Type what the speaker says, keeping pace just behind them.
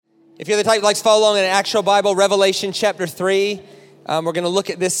If you're the type that likes to follow along in an actual Bible, Revelation chapter 3, we're going to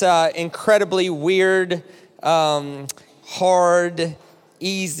look at this incredibly weird, hard,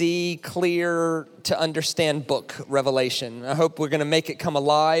 easy, clear to understand book, Revelation. I hope we're going to make it come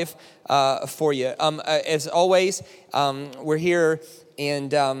alive for you. As always, we're here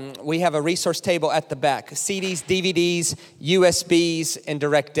and we have a resource table at the back. CDs, DVDs, USBs, and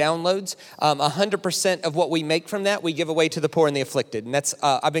direct downloads. 100% of what we make from that, we give away to the poor and the afflicted. And that's,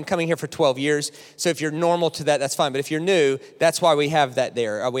 I've been coming here for 12 years. So if you're normal to that, that's fine. But if you're new, that's why we have that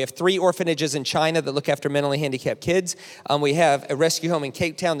there. We have 3 orphanages in China that look after mentally handicapped kids. We have a rescue home in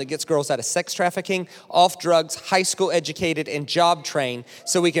Cape Town that gets girls out of sex trafficking, off drugs, high school educated, and job trained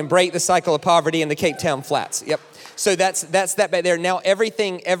so we can break the cycle of poverty in the Cape Town flats. Yep. So that's that back there. Now every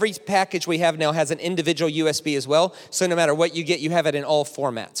package we have now has an individual USB as well. So no matter what you get, you have it in all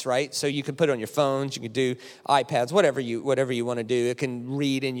formats, right? So you can put it on your phones, you can do iPads, whatever you want to do. It can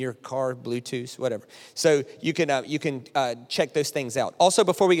read in your car, Bluetooth, whatever. So you can check those things out. Also,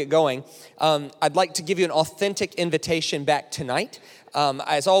 before we get going, I'd like to give you an authentic invitation back tonight.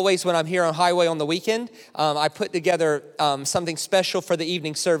 As always, when I'm here on Highway on the weekend, I put together something special for the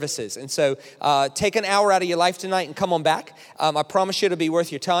evening services. And so take an hour out of your life tonight and come on back. I promise you it'll be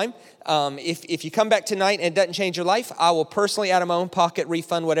worth your time. If you come back tonight and it doesn't change your life, I will personally, out of my own pocket,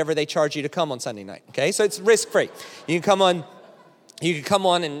 refund whatever they charge you to come on Sunday night. Okay, so it's risk-free. You can come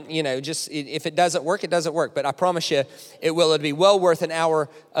on and, just if it doesn't work, it doesn't work. But I promise you, it'll be well worth an hour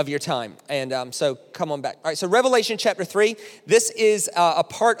of your time. And so come on back. All right, so Revelation chapter 3. This is a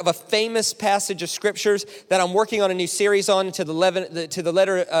part of a famous passage of scriptures that I'm working on a new series on to the letters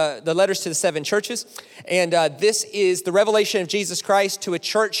to the 7 churches. And this is the revelation of Jesus Christ to a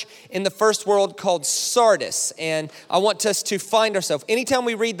church in the first world called Sardis. And I want us to find ourselves. Anytime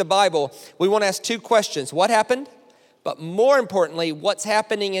we read the Bible, we want to ask 2 questions. What happened? But more importantly, what's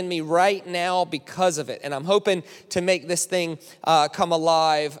happening in me right now because of it? And I'm hoping to make this thing come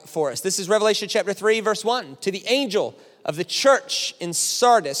alive for us. This is Revelation chapter 3, verse 1. To the angel of the church in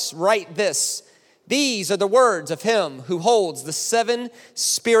Sardis, write this. These are the words of him who holds the 7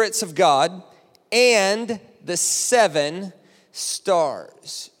 spirits of God and the 7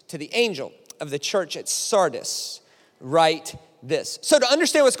 stars. To the angel of the church at Sardis, write this. So to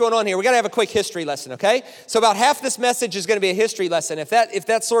understand what's going on here, we got to have a quick history lesson, okay? So about half this message is going to be a history lesson. If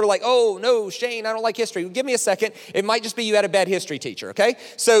that's sort of like, oh no, Shane, I don't like history. Give me a second. It might just be you had a bad history teacher, okay?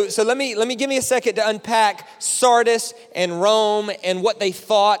 So let me give me a second to unpack Sardis and Rome and what they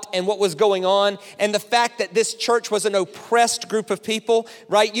thought and what was going on and the fact that this church was an oppressed group of people,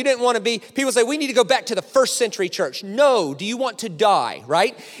 right? You didn't want to be. People say we need to go back to the first century church. No, do you want to die,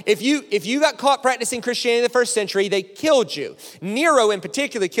 right? If you got caught practicing Christianity in the first century, they killed you. Nero in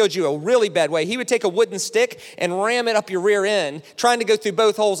particular killed you a really bad way. He would take a wooden stick and ram it up your rear end, trying to go through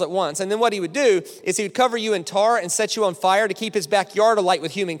both holes at once. And then what he would do is he would cover you in tar and set you on fire to keep his backyard alight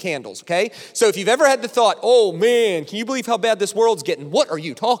with human candles, okay? So if you've ever had the thought, oh man, can you believe how bad this world's getting? What are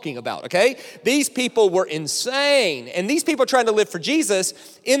you talking about, okay? These people were insane. And these people are trying to live for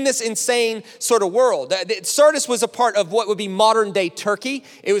Jesus in this insane sort of world. Sardis was a part of what would be modern day Turkey.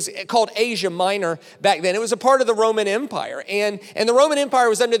 It was called Asia Minor back then. It was a part of the Roman Empire. And the Roman Empire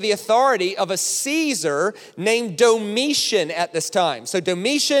was under the authority of a Caesar named Domitian at this time. So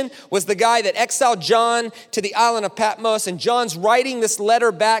Domitian was the guy that exiled John to the island of Patmos. And John's writing this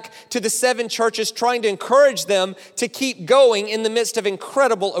letter back to the 7 churches, trying to encourage them to keep going in the midst of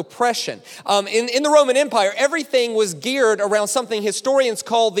incredible oppression. In the Roman Empire, everything was geared around something historians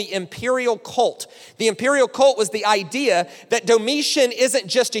call the imperial cult. The imperial cult was the idea that Domitian isn't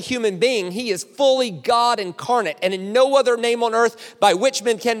just a human being. He is fully God incarnate, and in no other name on earth by which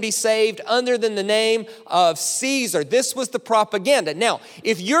men can be saved other than the name of Caesar. This was the propaganda. Now,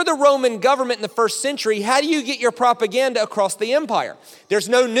 if you're the Roman government in the first century, how do you get your propaganda across the empire? There's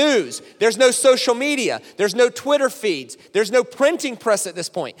no news. There's no social media. There's no Twitter feeds. There's no printing press at this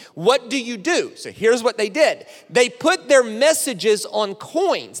point. What do you do? So here's what they did. They put their messages on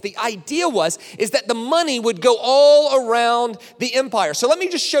coins. The idea is that the money would go all around the empire. So let me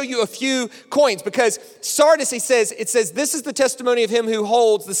just show you a few coins, because Sardis, it says, this is the testimony of him who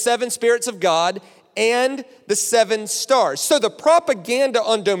holds the 7 spirits of God and the 7 stars. So the propaganda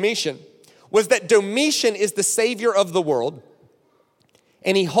on Domitian was that Domitian is the savior of the world,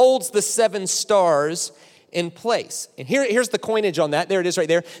 and he holds the 7 stars in place. And here's the coinage on that. There it is right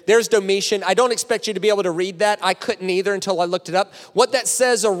there. There's Domitian. I don't expect you to be able to read that. I couldn't either until I looked it up. What that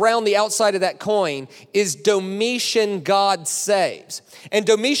says around the outside of that coin is Domitian, God saves. And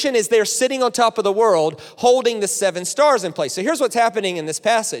Domitian is there sitting on top of the world holding the 7 stars in place. So here's what's happening in this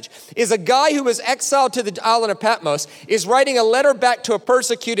passage is a guy who was exiled to the island of Patmos is writing a letter back to a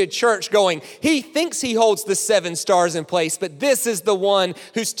persecuted church going, he thinks he holds the 7 stars in place, but this is the one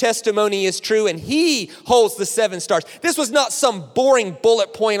whose testimony is true and he holds the 7 stars. This was not some boring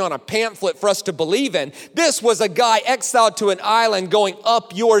bullet point on a pamphlet for us to believe in. This was a guy exiled to an island going,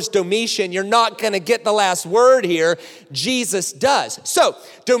 up yours, Domitian. You're not going to get the last word here. Jesus does. So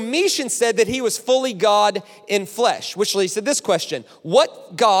Domitian said that he was fully God in flesh, which leads to this question.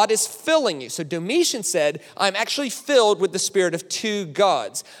 What God is filling you? So Domitian said, I'm actually filled with the spirit of 2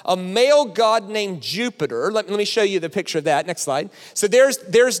 gods. A male god named Jupiter. Let me show you the picture of that. Next slide. So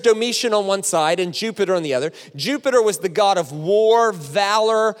there's Domitian on one side and Jupiter on the other. Jupiter was the god of war,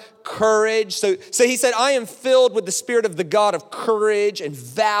 valor, courage. So he said, I am filled with the spirit of the God of courage and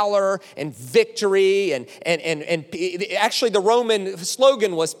valor and victory. And actually the Roman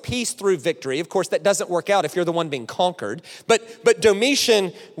slogan was peace through victory. Of course, that doesn't work out if you're the one being conquered. But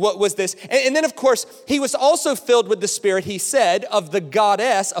Domitian, what was this? And then, of course, he was also filled with the spirit, he said, of the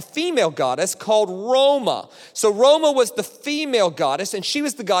goddess, a female goddess called Roma. So Roma was the female goddess, and she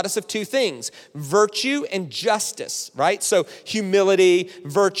was the goddess of 2 things, virtue and justice, right? So humility,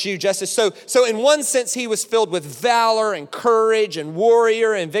 virtue, justice. So in one sense, he was filled with valor and courage and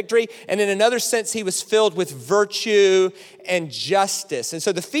warrior and victory. And in another sense, he was filled with virtue and justice. And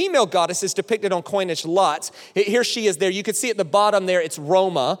so the female goddess is depicted on coinage lots. Here she is there. You can see at the bottom there, it's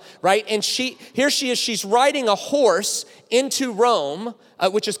Roma, right? And here she is, she's riding a horse into Rome,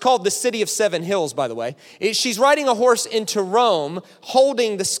 which is called the city of 7 hills, by the way. She's riding a horse into Rome,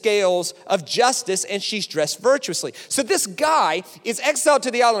 holding the scales of justice, and she's dressed virtuously. So this guy is exiled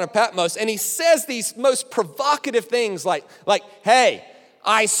to the island of Patmos, and he says these most provocative things like, hey,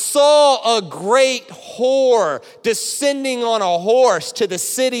 I saw a great whore descending on a horse to the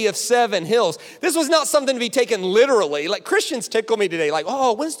city of 7 hills. This was not something to be taken literally. Like Christians tickle me today, like,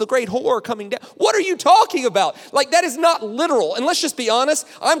 oh, when's the great whore coming down? What are you talking about? Like that is not literal. And let's just be honest,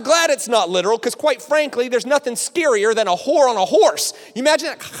 I'm glad it's not literal because quite frankly, there's nothing scarier than a whore on a horse. You imagine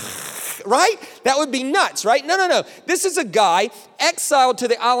that? Right? That would be nuts, right? No. This is a guy exiled to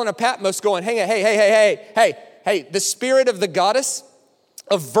the island of Patmos going, hey, the spirit of the goddess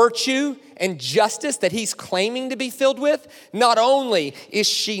of virtue and justice that he's claiming to be filled with, not only is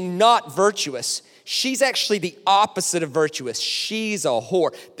she not virtuous, she's actually the opposite of virtuous. She's a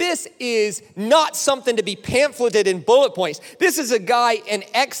whore. This is not something to be pamphleted in bullet points. This is a guy in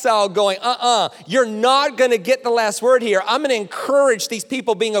exile going, you're not going to get the last word here. I'm going to encourage these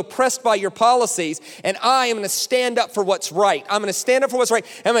people being oppressed by your policies, and I am going to stand up for what's right. I'm going to stand up for what's right.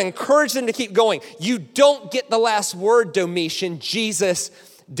 I'm going to encourage them to keep going. You don't get the last word, Domitian. Jesus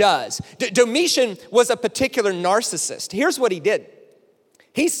does. Domitian was a particular narcissist. Here's what he did.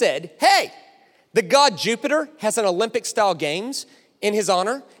 He said, hey, the god Jupiter has an Olympic-style games in his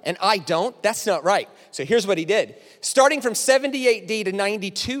honor, and I don't. That's not right. So here's what he did. Starting from 70 AD to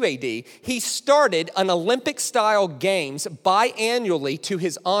 92 AD, he started an Olympic-style games biannually to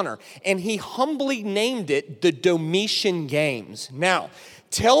his honor, and he humbly named it the Domitian Games. Now,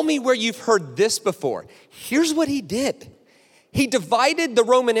 tell me where you've heard this before. Here's what he did. He divided the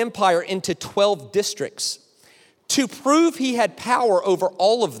Roman Empire into 12 districts. To prove he had power over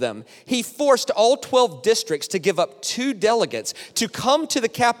all of them, he forced all 12 districts to give up 2 delegates to come to the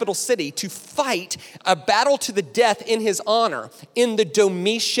capital city to fight a battle to the death in his honor in the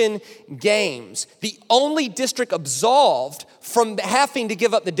Domitian Games. The only district absolved from having to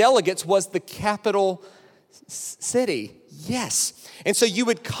give up the delegates was the capital city. Yes. And so you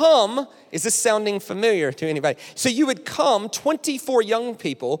would come, is this sounding familiar to anybody? So you would come, 24 young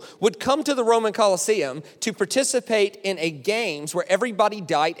people would come to the Roman Colosseum to participate in a games where everybody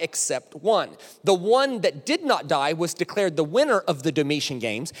died except one. The one that did not die was declared the winner of the Domitian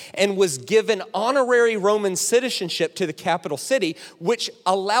Games and was given honorary Roman citizenship to the capital city, which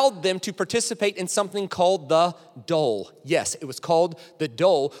allowed them to participate in something called the dole. Yes, it was called the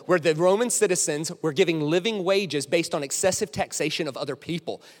dole, where the Roman citizens were giving living wages based on excessive taxation of other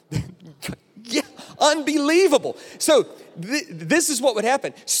people. Yeah, unbelievable. So This is what would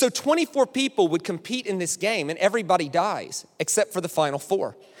happen. So 24 people would compete in this game, and everybody dies except for the final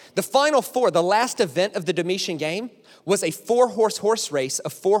four. The final four, the last event of the Domitian game, was a 4-horse race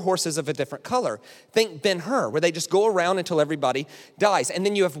of 4 horses of a different color. Think Ben-Hur, where they just go around until everybody dies, and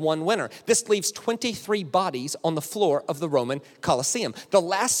then you have one winner. This leaves 23 bodies on the floor of the Roman Colosseum. The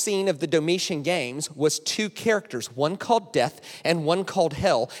last scene of the Domitian Games was 2 characters, one called Death and one called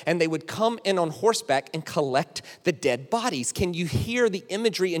Hell, and they would come in on horseback and collect the dead bodies. Can you hear the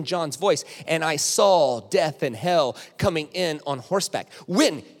imagery in John's voice? And I saw Death and Hell coming in on horseback.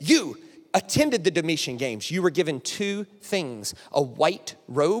 When you attended the Domitian Games, you were given 2 things, a white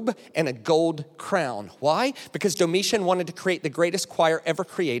robe and a gold crown. Why? Because Domitian wanted to create the greatest choir ever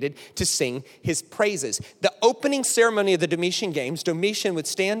created to sing his praises. The opening ceremony of the Domitian Games, Domitian would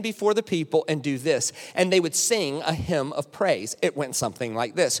stand before the people and do this, and they would sing a hymn of praise. It went something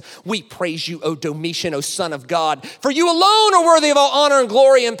like this. We praise you, O Domitian, O Son of God, for you alone are worthy of all honor and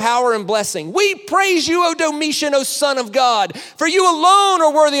glory and power and blessing. We praise you, O Domitian, O Son of God, for you alone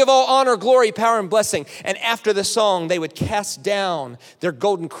are worthy of all honor, glory, power, and blessing. And after the song, they would cast down their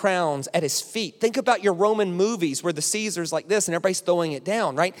golden crowns at his feet. Think about your Roman movies where the Caesar's like this and everybody's throwing it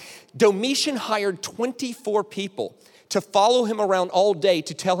down, right? Domitian hired 24 people to follow him around all day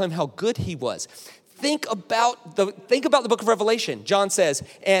to tell him how good he was. Think about the book of Revelation. John says,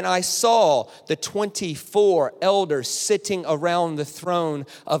 and I saw the 24 elders sitting around the throne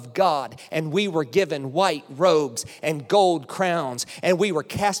of God, and we were given white robes and gold crowns, and we were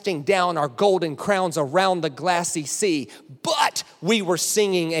casting down our golden crowns around the glassy sea, but we were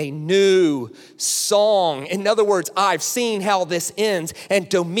singing a new song. In other words, I've seen how this ends, and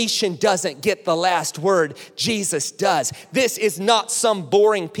Domitian doesn't get the last word. Jesus does. This is not some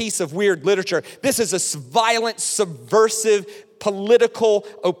boring piece of weird literature. This is a violent, subversive, political,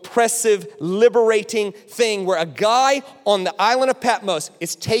 oppressive, liberating thing where a guy on the island of Patmos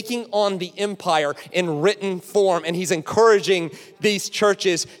is taking on the empire in written form, and he's encouraging these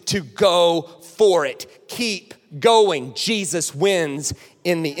churches to go for it. Keep going. Jesus wins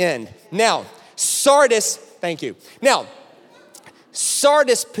in the end. Now, Sardis, thank you. Now,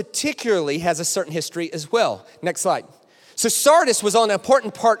 Sardis particularly has a certain history as well. Next slide. So Sardis was on an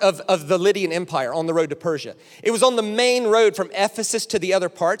important part of the Lydian Empire on the road to Persia. It was on the main road from Ephesus to the other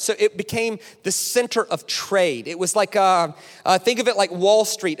parts, so it became the center of trade. It was like, think of it like Wall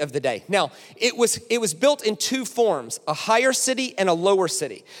Street of the day. Now, it was built in 2 forms, a higher city and a lower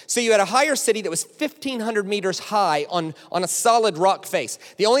city. So you had a higher city that was 1,500 meters high on a solid rock face.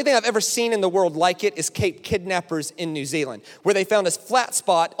 The only thing I've ever seen in the world like it is Cape Kidnappers in New Zealand, where they found this flat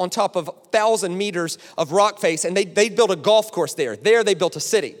spot on top of 1,000 meters of rock face, and they built a golf course there. There they built a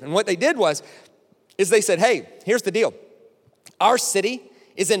city. And what they did is they said, hey, here's the deal. Our city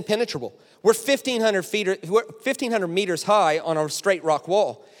is impenetrable. We're 1,500 meters high on a straight rock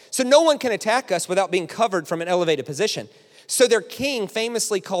wall. So no one can attack us without being covered from an elevated position. So their king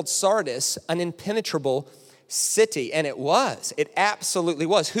famously called Sardis an impenetrable city, and it absolutely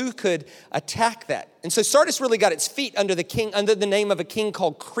was. Who could attack that? And so Sardis really got its feet under the name of a king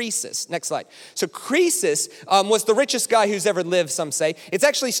called Croesus. Next slide. So Croesus was the richest guy who's ever lived, some say. It's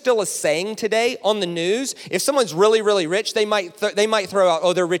actually still a saying today on the news. If someone's really, really rich, they might throw out,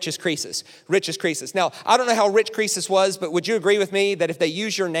 oh, they're rich as Croesus. Rich as Croesus. Now, I don't know how rich Croesus was, but would you agree with me that if they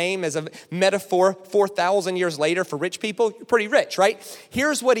use your name as a metaphor 4,000 years later for rich people, you're pretty rich, right?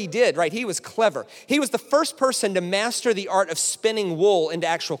 Here's what he did, right? He was clever. He was the first person to master the art of spinning wool into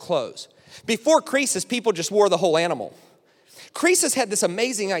actual clothes. Before Croesus, people just wore the whole animal. Croesus had this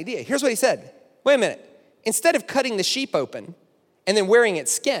amazing idea. Here's what he said. Wait a minute. Instead of cutting the sheep open and then wearing its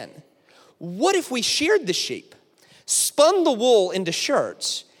skin, what if we sheared the sheep, spun the wool into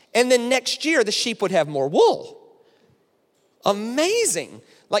shirts, and then next year the sheep would have more wool? Amazing.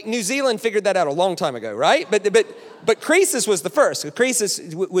 Like New Zealand figured that out a long time ago, right? But Croesus was the first.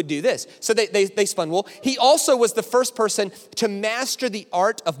 Croesus would do this. So they spun wool. He also was the first person to master the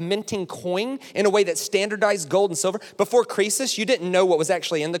art of minting coin in a way that standardized gold and silver. Before Croesus, you didn't know what was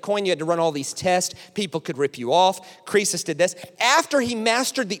actually in the coin. You had to run all these tests. People could rip you off. Croesus did this. After he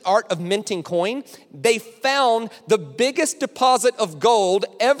mastered the art of minting coin, they found the biggest deposit of gold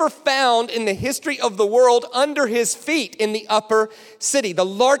ever found in the history of the world under his feet in the upper city.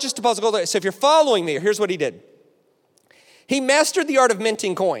 The largest deposit of gold. So if you're following me, here's what he did. He mastered the art of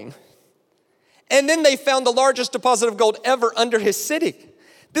minting coin, and then they found the largest deposit of gold ever under his city.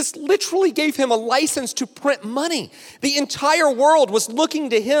 This literally gave him a license to print money. The entire world was looking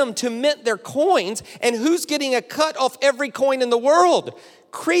to him to mint their coins, and who's getting a cut off every coin in the world?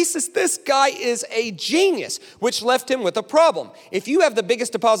 Croesus, this guy is a genius, which left him with a problem. If you have the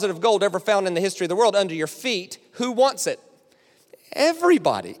biggest deposit of gold ever found in the history of the world under your feet, who wants it?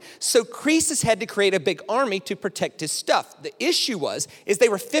 Everybody. So Croesus had to create a big army to protect his stuff. The issue is they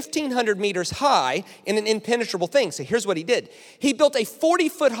were 1,500 meters high in an impenetrable thing. So here's what he did. He built a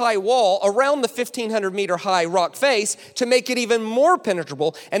 40-foot high wall around the 1,500 meter high rock face to make it even more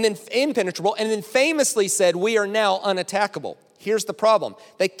impenetrable, and then famously said, "We are now unattackable." Here's the problem.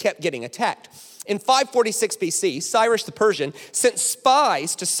 They kept getting attacked. In 546 BC, Cyrus the Persian sent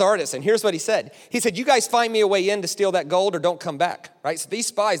spies to Sardis, and here's what he said. He said, "You guys find me a way in to steal that gold or don't come back," right? So these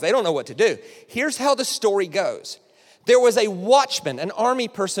spies, they don't know what to do. Here's how the story goes. There was a watchman, an army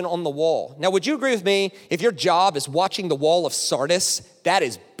person on the wall. Now, would you agree with me, if your job is watching the wall of Sardis, that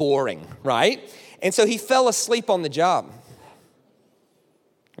is boring, right? And so he fell asleep on the job.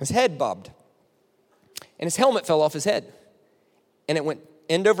 His head bobbed, and his helmet fell off his head, and it went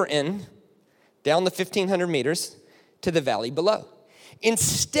end over end, down the 1,500 meters to the valley below.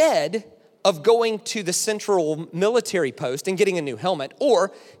 Instead of going to the central military post and getting a new helmet,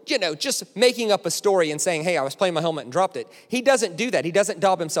 or, just making up a story and saying, "Hey, I was playing my helmet and dropped it," he doesn't do that. He doesn't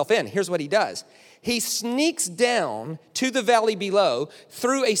dob himself in. Here's what he does. He sneaks down to the valley below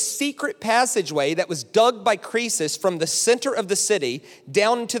through a secret passageway that was dug by Croesus from the center of the city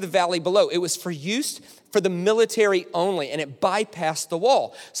down into the valley below. It was for use for the military only, and it bypassed the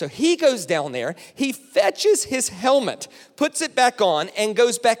wall. So he goes down there, he fetches his helmet, puts it back on, and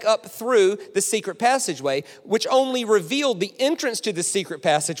goes back up through the secret passageway, which only revealed the entrance to the secret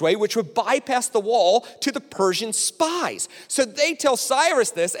passageway, which would bypass the wall to the Persian spies. So they tell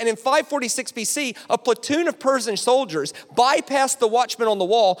Cyrus this, and in 546 BC, a platoon of Persian soldiers bypassed the watchman on the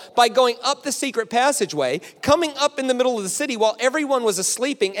wall by going up the secret passageway, coming up in the middle of the city while everyone was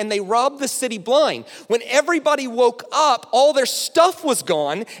sleeping, and they robbed the city blind. When everybody woke up, all their stuff was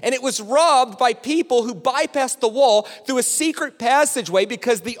gone, and it was robbed by people who bypassed the wall through a secret passageway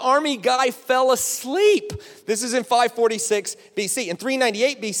because the army guy fell asleep. This is in 546 BC. In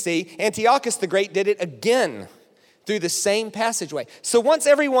 398 BC, Antiochus the Great did it again through the same passageway. So once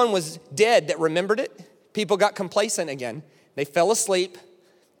everyone was dead that remembered it, people got complacent again. They fell asleep,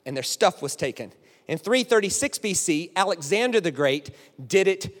 and their stuff was taken. In 336 BC, Alexander the Great did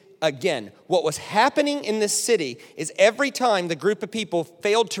it again. What was happening in this city is every time the group of people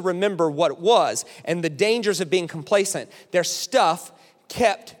failed to remember what it was and the dangers of being complacent, their stuff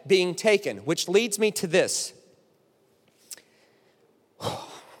kept being taken, which leads me to this.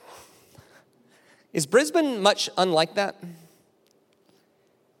 Is Brisbane much unlike that?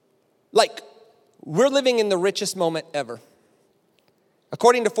 Like, we're living in the richest moment ever.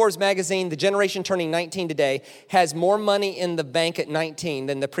 According to Forbes magazine, the generation turning 19 today has more money in the bank at 19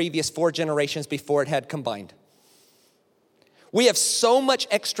 than the previous 4 generations before it had combined. We have so much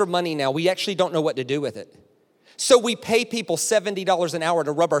extra money now, we actually don't know what to do with it. So we pay people $70 an hour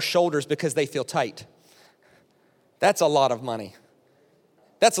to rub our shoulders because they feel tight. That's a lot of money.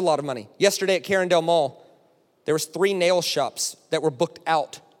 That's a lot of money. Yesterday at Carindale Mall, there was 3 nail shops that were booked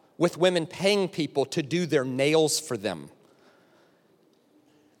out with women paying people to do their nails for them.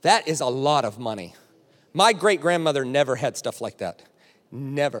 That is a lot of money. My great-grandmother never had stuff like that.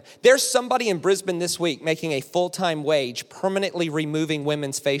 Never. There's somebody in Brisbane this week making a full-time wage permanently removing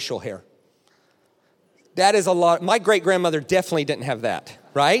women's facial hair. That is a lot. My great-grandmother definitely didn't have that,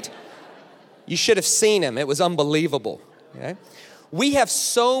 right? You should have seen him. It was unbelievable. Okay? We have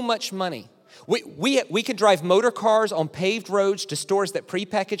so much money. We could drive motor cars on paved roads to stores that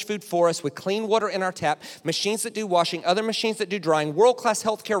prepackage food for us with clean water in our tap, machines that do washing, other machines that do drying, world-class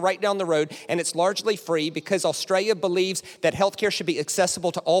healthcare right down the road, and it's largely free because Australia believes that healthcare should be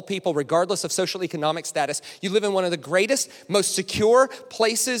accessible to all people regardless of social economic status. You live in one of the greatest, most secure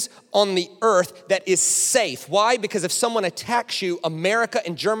places on the earth that is safe. Why? Because if someone attacks you, America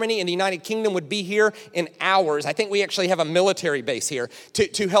and Germany and the United Kingdom would be here in hours. I think we actually have a military base here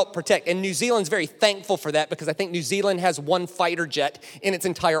to help protect. And New Zealand's very thankful for that because I think New Zealand has 1 fighter jet in its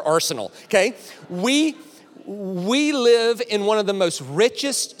entire arsenal, okay? We live in one of the most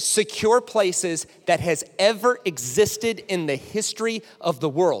richest, secure places that has ever existed in the history of the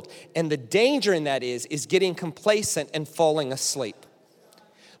world. And the danger in that is getting complacent and falling asleep.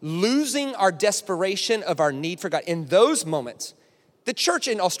 Losing our desperation of our need for God. In those moments, the church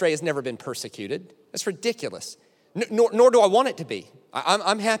in Australia has never been persecuted. That's ridiculous. Nor do I want it to be.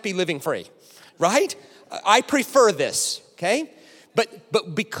 I'm happy living free, right? I prefer this, okay?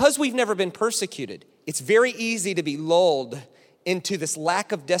 But because we've never been persecuted, it's very easy to be lulled into this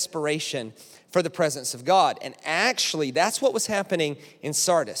lack of desperation for the presence of God. And actually, that's what was happening in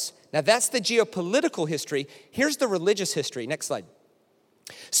Sardis. Now, that's the geopolitical history. Here's the religious history. Next slide.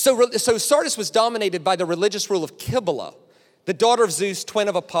 So Sardis was dominated by the religious rule of Kybele, the daughter of Zeus, twin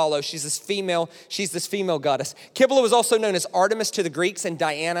of Apollo. She's this female goddess. Kybele was also known as Artemis to the Greeks and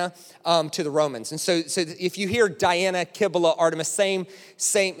Diana to the Romans. And so if you hear Diana, Kybele, Artemis,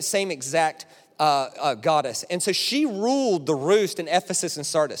 same exact goddess. And so she ruled the roost in Ephesus and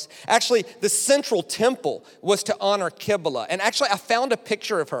Sardis. Actually, the central temple was to honor Kybele. And actually, I found a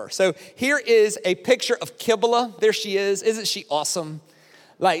picture of her. So here is a picture of Kybele. There she is. Isn't she awesome?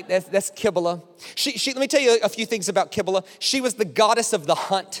 Like, that's Kybele. Let me tell you a few things about Kybele. She was the goddess of the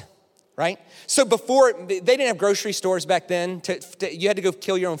hunt, right? So before, they didn't have grocery stores back then. You had to go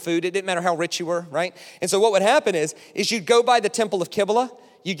kill your own food. It didn't matter how rich you were, right? And so what would happen is you'd go by the temple of Kybele,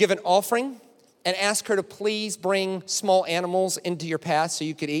 you'd give an offering, and ask her to please bring small animals into your path so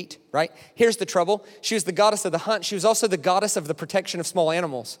you could eat, right? Here's the trouble. She was the goddess of the hunt. She was also the goddess of the protection of small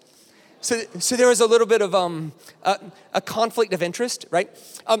animals. So there was a little bit of a conflict of interest, right?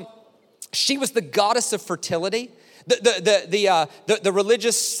 She was the goddess of fertility. The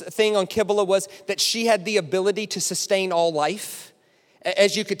religious thing on Kybele was that she had the ability to sustain all life.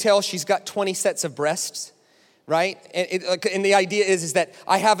 As you could tell, she's got 20 sets of breasts, right? And the idea is that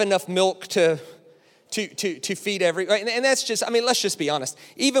I have enough milk to feed every, right? And that's just, let's just be honest.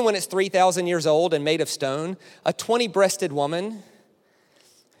 Even when it's 3,000 years old and made of stone, a 20-breasted woman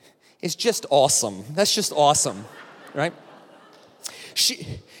is just awesome. That's just awesome, right?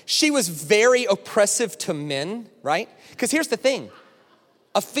 She was very oppressive to men, right? Because here's the thing.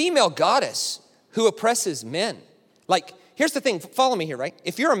 A female goddess who oppresses men. Like, here's the thing. Follow me here, right?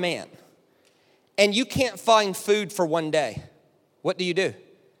 If you're a man and you can't find food for one day, what do?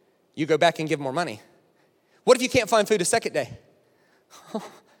 You go back and give more money. What if you can't find food a second day?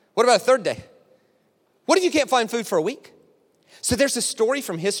 What about a third day? What if you can't find food for a week? So there's a story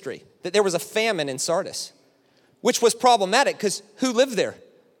from history that there was a famine in Sardis, which was problematic because who lived there?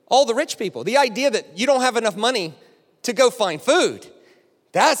 All the rich people. The idea that you don't have enough money to go find food,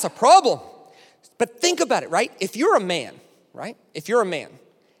 that's a problem. But think about it, right? If you're a man, right? If you're a man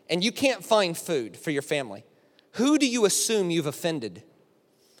and you can't find food for your family, who do you assume you've offended?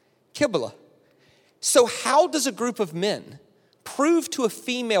 Kybele. So how does a group of men prove to a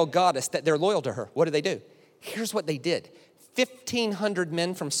female goddess that they're loyal to her? What do? Here's what they did. 1,500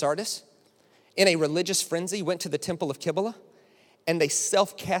 men from Sardis, in a religious frenzy, went to the temple of Kybele, and they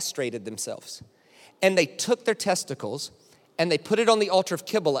self-castrated themselves. And they took their testicles, and they put it on the altar of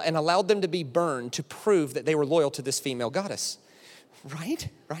Kybele and allowed them to be burned to prove that they were loyal to this female goddess. Right?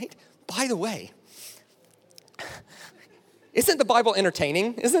 By the way, isn't the Bible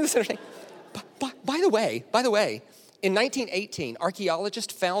entertaining? Isn't this entertaining? By the way, in 1918,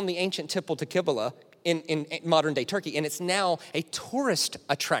 archaeologists found the ancient temple to Kybele in modern day Turkey, and it's now a tourist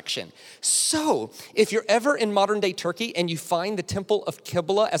attraction. So if you're ever in modern day Turkey and you find the temple of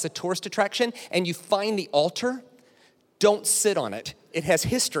Kybele as a tourist attraction and you find the altar, don't sit on it. It has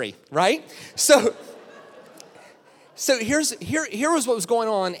history, right? So here was what was going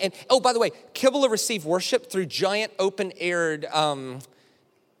on. And by the way, Kybele received worship through giant open-aired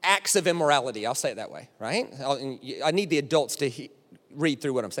acts of immorality. I'll say it that way, right? I need the adults to read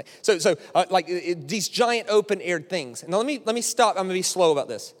through what I'm saying. So these giant open-aired things. Now let me stop. I'm gonna be slow about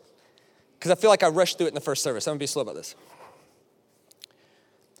this because I feel like I rushed through it in the first service. I'm gonna be slow about this.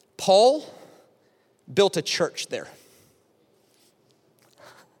 Paul built a church there,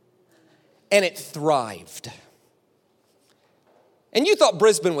 and it thrived. And you thought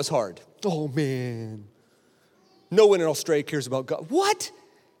Brisbane was hard. Oh man, no one in Australia cares about God. What?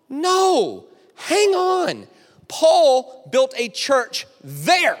 No, hang on. Paul built a church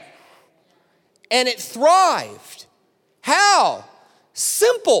there, and it thrived. How?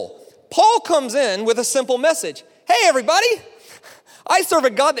 Simple. Paul comes in with a simple message. Hey, everybody, I serve a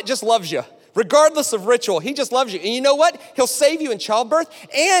God that just loves you, regardless of ritual. He just loves you. And you know what? He'll save you in childbirth,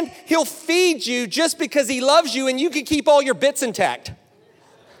 and he'll feed you just because he loves you, and you can keep all your bits intact.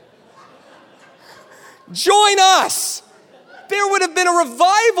 Join us. There would have been a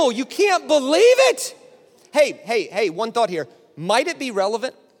revival. You can't believe it. Hey, one thought here. Might it be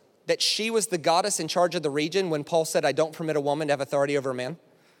relevant that she was the goddess in charge of the region when Paul said, I don't permit a woman to have authority over a man?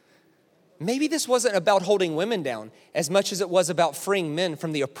 Maybe this wasn't about holding women down as much as it was about freeing men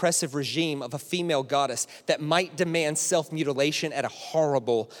from the oppressive regime of a female goddess that might demand self-mutilation at a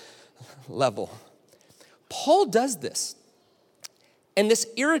horrible level. Paul does this, and this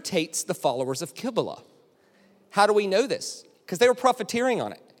irritates the followers of Kybele. How do we know this? Because they were profiteering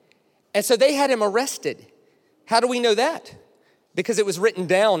on it. And so they had him arrested. How do we know that? Because it was written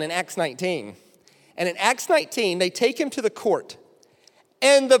down in Acts 19. And in Acts 19, they take him to the court.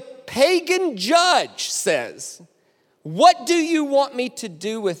 And the pagan judge says, What do you want me to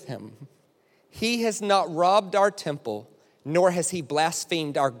do with him? He has not robbed our temple, nor has he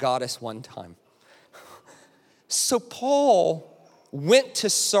blasphemed our goddess one time. So Paul went to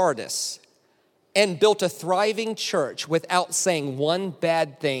Sardis and built a thriving church without saying one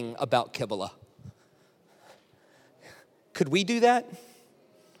bad thing about Qibla. Could we do that?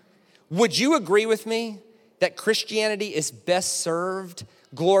 Would you agree with me that Christianity is best served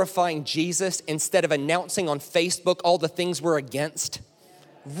glorifying Jesus instead of announcing on Facebook all the things we're against?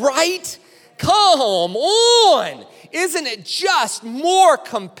 Right? Come on. Isn't it just more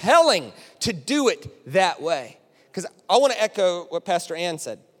compelling to do it that way? Because I want to echo what Pastor Ann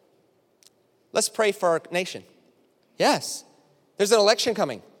said. Let's pray for our nation. Yes. There's an election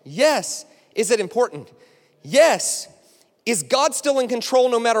coming. Yes. Is it important? Yes. Is God still in control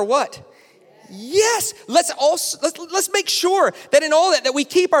no matter what? Yes. Let's make sure that in all that we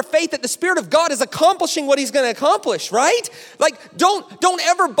keep our faith that the Spirit of God is accomplishing what he's going to accomplish, right? Like, don't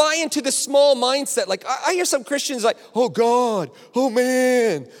ever buy into the small mindset. Like, I hear some Christians like, oh God, oh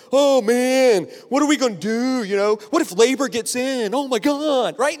man, what are we going to do? You know, what if labor gets in? Oh my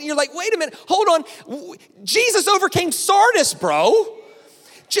God, right? And you're like, wait a minute, hold on. Jesus overcame Sardis, bro.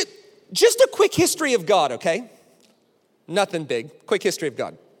 Just a quick history of God, okay? Nothing big, quick history of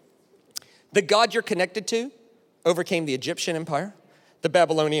God. The God you're connected to overcame the Egyptian Empire, the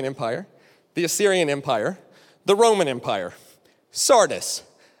Babylonian Empire, the Assyrian Empire, the Roman Empire, Sardis,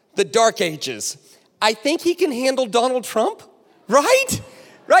 the Dark Ages. I think he can handle Donald Trump, right?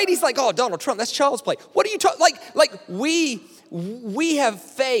 Right? He's like, oh, Donald Trump, that's child's play. What are you talking, like we have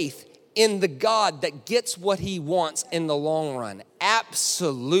faith in the God that gets what he wants in the long run.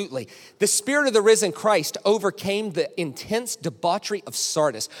 Absolutely. The Spirit of the risen Christ overcame the intense debauchery of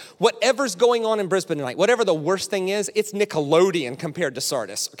Sardis. Whatever's going on in Brisbane tonight, whatever the worst thing is, it's Nickelodeon compared to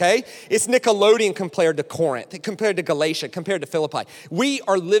Sardis, okay? It's Nickelodeon compared to Corinth, compared to Galatia, compared to Philippi. We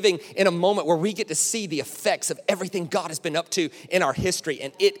are living in a moment where we get to see the effects of everything God has been up to in our history,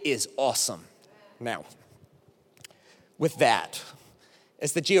 and it is awesome. Now, with that,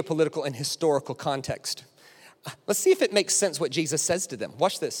 as the geopolitical and historical context, let's see if it makes sense what Jesus says to them.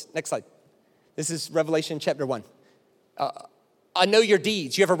 Watch this. Next slide. This is Revelation chapter 1. I know your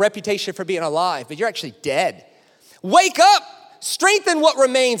deeds. You have a reputation for being alive, but you're actually dead. Wake up, strengthen what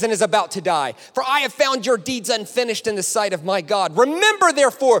remains and is about to die. For I have found your deeds unfinished in the sight of my God. Remember,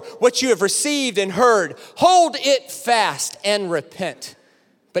 therefore, what you have received and heard. Hold it fast and repent.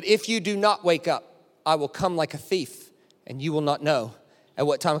 But if you do not wake up, I will come like a thief, and you will not know at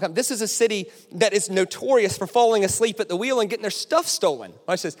what time I come. This is a city that is notorious for falling asleep at the wheel and getting their stuff stolen.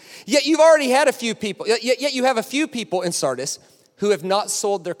 Watch this. Yet you've already had a few people, yet you have a few people in Sardis who have not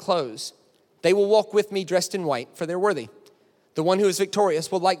sold their clothes. They will walk with me dressed in white, for they're worthy. The one who is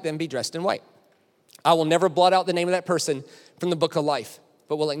victorious will like them be dressed in white. I will never blot out the name of that person from the book of life,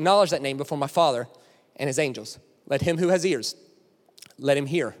 but will acknowledge that name before my Father and his angels. Let him who has ears, let him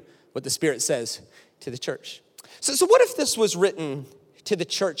hear what the Spirit says to the church. So what if this was written to the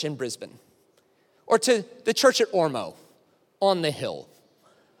church in Brisbane, or to the church at Ormeau on the hill?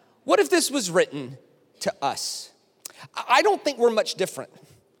 What if this was written to us? I don't think we're much different.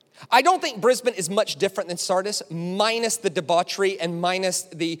 I don't think Brisbane is much different than Sardis, minus the debauchery and minus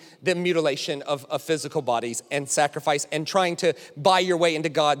the mutilation of physical bodies and sacrifice and trying to buy your way into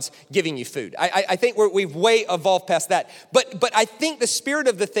God's giving you food. I think we've way evolved past that. But I think the spirit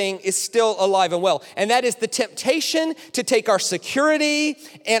of the thing is still alive and well. And that is the temptation to take our security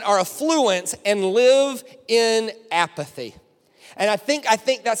and our affluence and live in apathy. And I think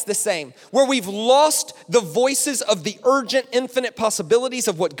that's the same, where we've lost the voices of the urgent, infinite possibilities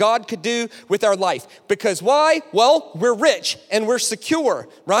of what God could do with our life. Because why? Well, we're rich and we're secure,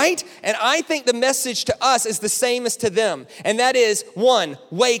 right? And I think the message to us is the same as to them. And that is, one,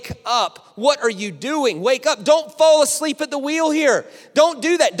 wake up. What are you doing? Wake up. Don't fall asleep at the wheel here. Don't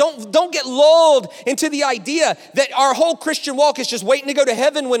do that. Don't get lulled into the idea that our whole Christian walk is just waiting to go to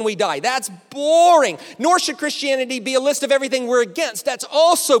heaven when we die. That's boring. Nor should Christianity be a list of everything we're against. That's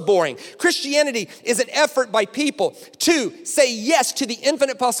also boring. Christianity is an effort by people to say yes to the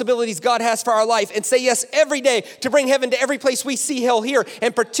infinite possibilities God has for our life and say yes every day to bring heaven to every place we see hell here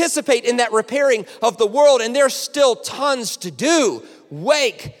and participate in that repairing of the world. And there's still tons to do.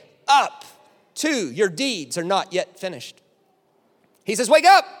 Wake up. 2, your deeds are not yet finished. He says, wake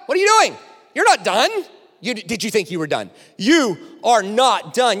up. What are you doing? You're not done. Did you think you were done? You are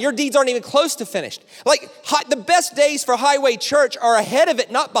not done. Your deeds aren't even close to finished. Like the best days for Highway Church are ahead of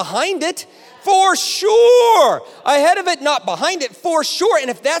it, not behind it. For sure. Ahead of it, not behind it, for sure. And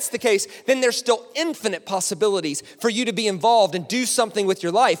if that's the case, then there's still infinite possibilities for you to be involved and do something with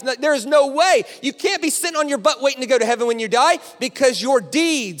your life. There is no way. You can't be sitting on your butt waiting to go to heaven when you die because your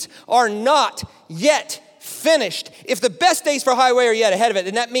deeds are not yet finished. If the best days for Highway are yet ahead of it,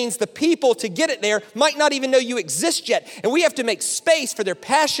 then that means the people to get it there might not even know you exist yet. And we have to make space for their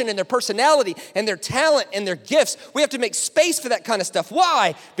passion and their personality and their talent and their gifts. We have to make space for that kind of stuff.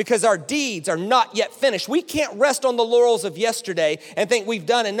 Why? Because our deeds are not yet finished. We can't rest on the laurels of yesterday and think we've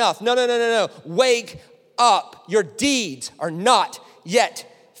done enough. No. Wake up. Your deeds are not yet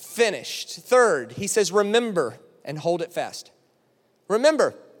finished. Third, he says, remember and hold it fast.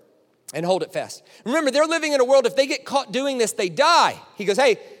 Remember and hold it fast. Remember, they're living in a world, if they get caught doing this, they die. He goes,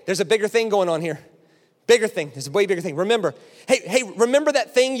 hey, there's a bigger thing going on here. Bigger thing. There's a way bigger thing. Remember. Hey, remember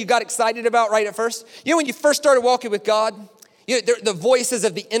that thing you got excited about right at first? You know, when you first started walking with God, the voices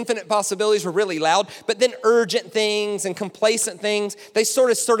of the infinite possibilities were really loud, but then urgent things and complacent things, they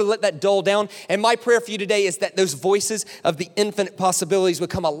sort of let that dull down. And my prayer for you today is that those voices of the infinite possibilities would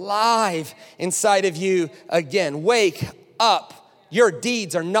come alive inside of you again. Wake up. Your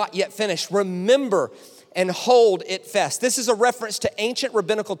deeds are not yet finished. Remember and hold it fast. This is a reference to ancient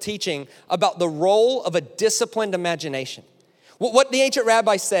rabbinical teaching about the role of a disciplined imagination. What the ancient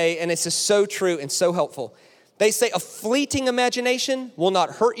rabbis say, and it's just so true and so helpful, they say a fleeting imagination will not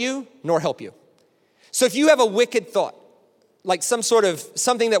hurt you nor help you. So if you have a wicked thought, like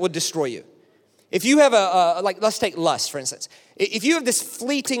something that would destroy you, if you have let's take lust, for instance. If you have this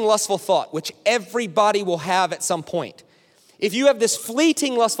fleeting lustful thought, which everybody will have at some point, if you have this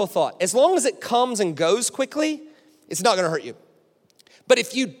fleeting lustful thought, as long as it comes and goes quickly, it's not going to hurt you. But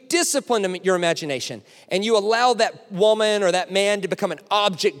if you discipline your imagination and you allow that woman or that man to become an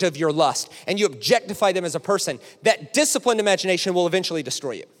object of your lust and you objectify them as a person, that disciplined imagination will eventually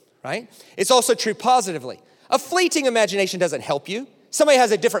destroy you, right? It's also true positively. A fleeting imagination doesn't help you. Somebody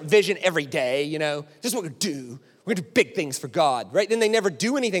has a different vision every day, this is what we're going to do. We're going to do big things for God, right? Then they never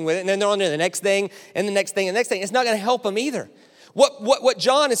do anything with it, and then they're on to the next thing, and the next thing, and the next thing. It's not going to help them either. What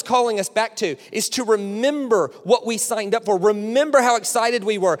John is calling us back to is to remember what we signed up for. Remember how excited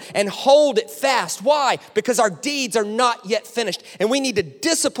we were, and hold it fast. Why? Because our deeds are not yet finished, and we need to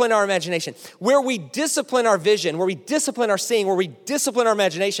discipline our imagination. Where we discipline our vision, where we discipline our seeing, where we discipline our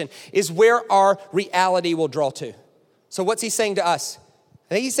imagination is where our reality will draw to. So what's he saying to us?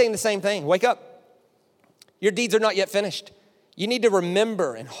 I think he's saying the same thing. Wake up. Your deeds are not yet finished. You need to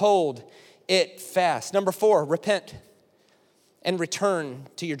remember and hold it fast. Number 4, repent and return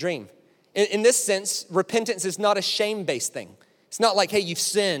to your dream. In this sense, repentance is not a shame-based thing. It's not like, hey, you've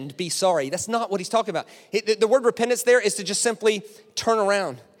sinned, be sorry. That's not what he's talking about. The word repentance there is to just simply turn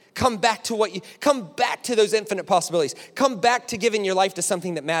around. Come back to those infinite possibilities. Come back to giving your life to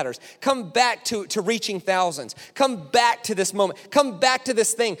something that matters. Come back to reaching thousands. Come back to this moment. Come back to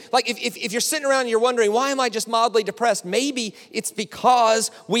this thing. Like if you're sitting around and you're wondering, why am I just mildly depressed? Maybe it's because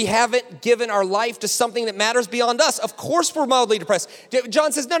we haven't given our life to something that matters beyond us. Of course we're mildly depressed.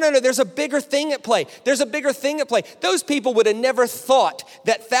 John says, no, there's a bigger thing at play. There's a bigger thing at play. Those people would have never thought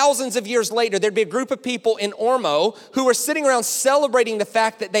that thousands of years later, there'd be a group of people in Ormo who were sitting around celebrating the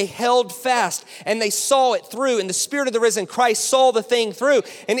fact that they held fast and they saw it through, and the Spirit of the risen Christ saw the thing through.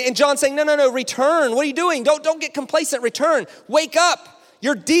 And John's saying, no, return. What are you doing? Don't get complacent. Return. Wake up.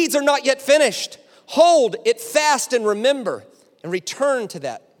 Your deeds are not yet finished. Hold it fast and remember and return to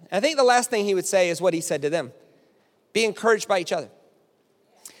that. And I think the last thing he would say is what he said to them. Be encouraged by each other.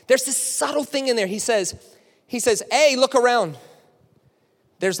 There's this subtle thing in there. He says, hey, look around.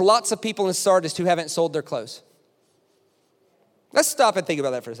 There's lots of people in Sardis who haven't sold their clothes. Let's stop and think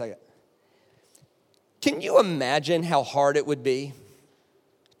about that for a second. Can you imagine how hard it would be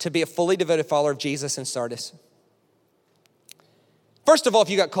to be a fully devoted follower of Jesus in Sardis? First of all, if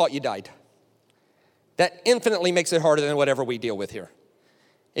you got caught, you died. That infinitely makes it harder than whatever we deal with here.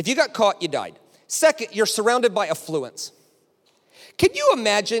 If you got caught, you died. Second, you're surrounded by affluence. Can you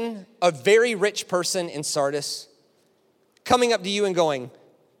imagine a very rich person in Sardis coming up to you and going,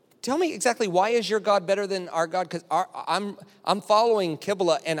 tell me exactly, why is your God better than our God? Because I'm following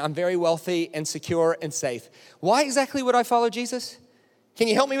Qibla and I'm very wealthy and secure and safe. Why exactly would I follow Jesus? Can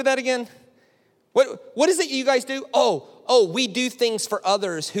you help me with that again? What is it you guys do? Oh, we do things for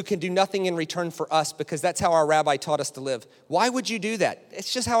others who can do nothing in return for us because that's how our rabbi taught us to live. Why would you do that?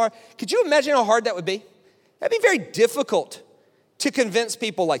 It's just could you imagine how hard that would be? That'd be very difficult to convince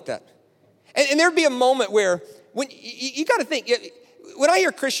people like that. And there'd be a moment where when you got to think, when I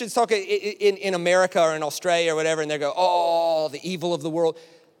hear Christians talk in America or in Australia or whatever, and they go, oh, the evil of the world.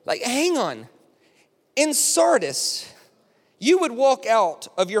 Like, hang on. In Sardis, you would walk out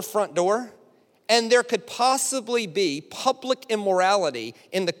of your front door and there could possibly be public immorality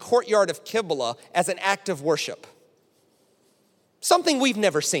in the courtyard of Qibla as an act of worship. Something we've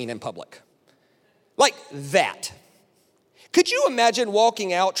never seen in public. Like that. Could you imagine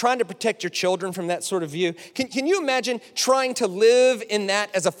walking out trying to protect your children from that sort of view? Can you imagine trying to live in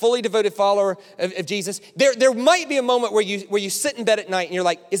that as a fully devoted follower of Jesus? There might be a moment where you sit in bed at night and you're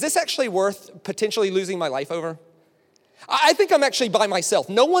like, is this actually worth potentially losing my life over? I think I'm actually by myself.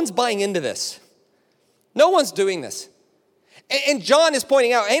 No one's buying into this. No one's doing this. And John is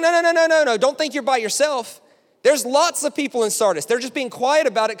pointing out, hey, no, don't think you're by yourself. There's lots of people in Sardis. They're just being quiet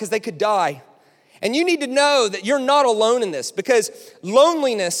about it because they could die. And you need to know that you're not alone in this, because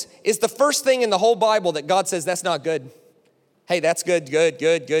loneliness is the first thing in the whole Bible that God says that's not good. Hey, that's good.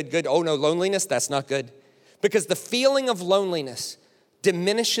 Oh no, loneliness, that's not good. Because the feeling of loneliness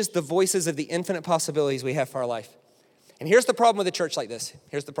diminishes the voices of the infinite possibilities we have for our life. And here's the problem with a church like this.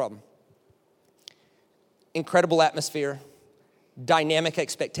 Here's the problem. Incredible atmosphere, dynamic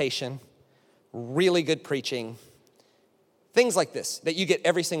expectation, really good preaching, things like this that you get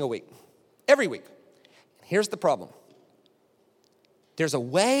every single week. Every week. Here's the problem. There's a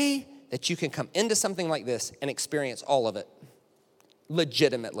way that you can come into something like this and experience all of it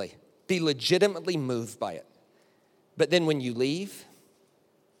legitimately. Be legitimately moved by it. But then when you leave,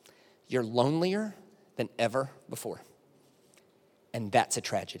 you're lonelier than ever before. And that's a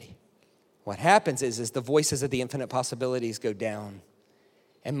tragedy. What happens is the voices of the infinite possibilities go down.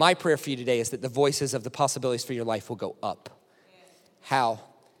 And my prayer for you today is that the voices of the possibilities for your life will go up. How?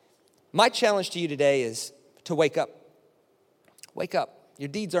 My challenge to you today is to wake up. Wake up. Your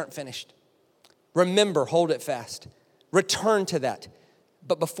deeds aren't finished. Remember, hold it fast. Return to that.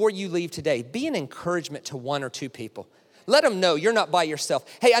 But before you leave today, be an encouragement to one or two people. Let them know you're not by yourself.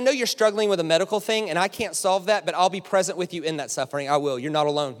 Hey, I know you're struggling with a medical thing and I can't solve that, but I'll be present with you in that suffering. I will. You're not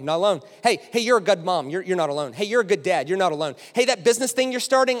alone. You're not alone. Hey, you're a good mom. You're not alone. Hey, you're a good dad. You're not alone. Hey, that business thing you're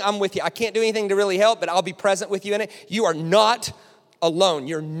starting, I'm with you. I can't do anything to really help, but I'll be present with you in it. You are not alone.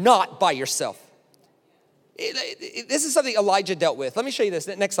 You're not by yourself. This is something Elijah dealt with. Let me show you this.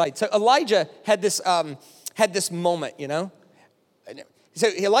 Next slide. So Elijah had this moment, you know. So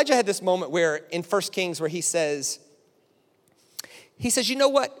Elijah had this moment where in 1 Kings where he says, you know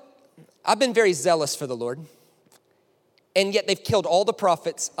what? I've been very zealous for the Lord. And yet they've killed all the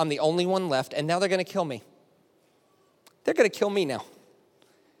prophets. I'm the only one left. And now they're going to kill me. They're going to kill me now.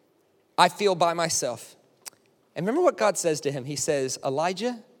 I feel by myself. And remember what God says to him. He says,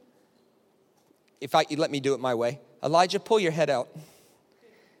 Elijah, you let me do it my way. Elijah, pull your head out.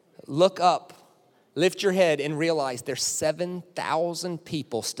 Look up. Lift your head and realize there's 7,000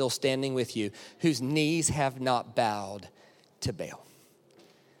 people still standing with you whose knees have not bowed to Baal.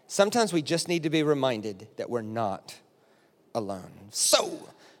 Sometimes we just need to be reminded that we're not alone. So,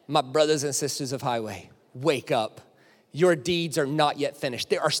 my brothers and sisters of Highway, wake up. Your deeds are not yet finished.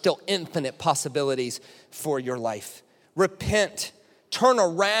 There are still infinite possibilities for your life. Repent, turn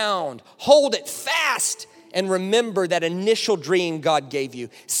around, hold it fast, and remember that initial dream God gave you.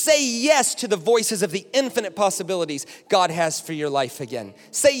 Say yes to the voices of the infinite possibilities God has for your life again.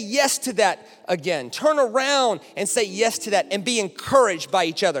 Say yes to that again. Turn around and say yes to that and be encouraged by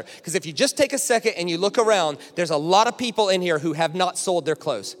each other. Because if you just take a second and you look around, there's a lot of people in here who have not sold their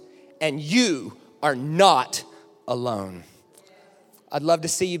clothes. And you are not alone. I'd love to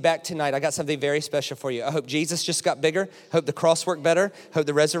see you back tonight. I got something very special for you. I hope Jesus just got bigger. Hope the cross worked better. Hope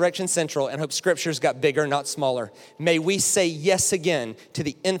the resurrection central, and hope scriptures got bigger, not smaller. May we say yes again to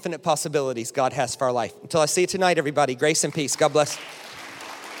the infinite possibilities God has for our life. Until I see you tonight, everybody, grace and peace. God bless.